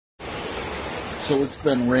So it's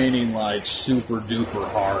been raining like super duper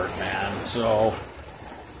hard, man. So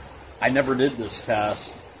I never did this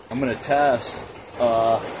test. I'm going to test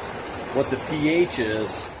what the pH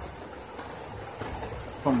is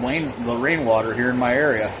from the rainwater here in my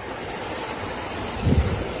area.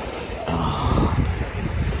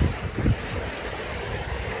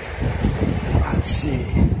 Let's see.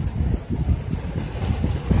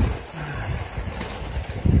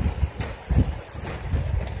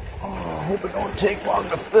 I hope it don't take long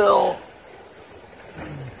to fill.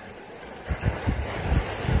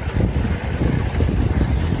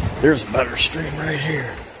 There's a better stream right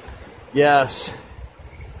here. Yes,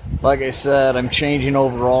 like I said, I'm changing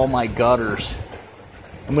over all my gutters.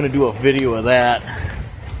 I'm gonna do a video of that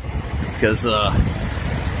because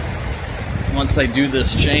once I do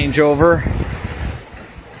this changeover,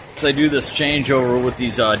 with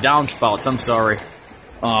these downspouts, I'm sorry,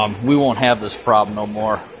 we won't have this problem no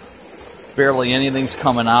more. Barely anything's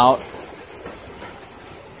coming out.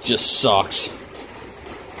 Just sucks.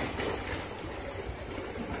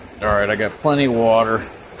 All right, I got plenty of water.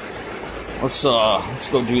 Let's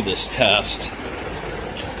go do this test.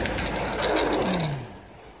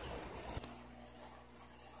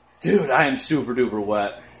 Dude, I am super duper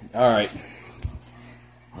wet. All right,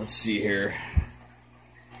 let's see here.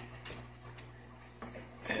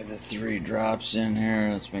 I have the 3 drops in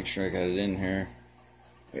here. Let's make sure I got it in here.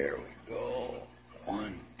 There we go.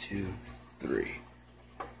 1, 2, 3.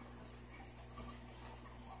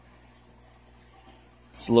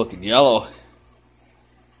 It's looking yellow.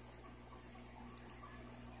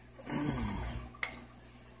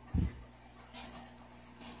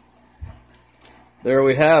 There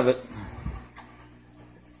we have it.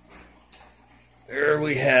 There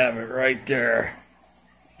we have it right there.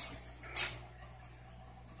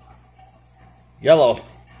 Yellow.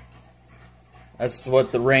 That's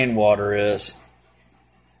what the rainwater is.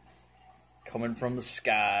 Coming from the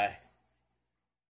sky.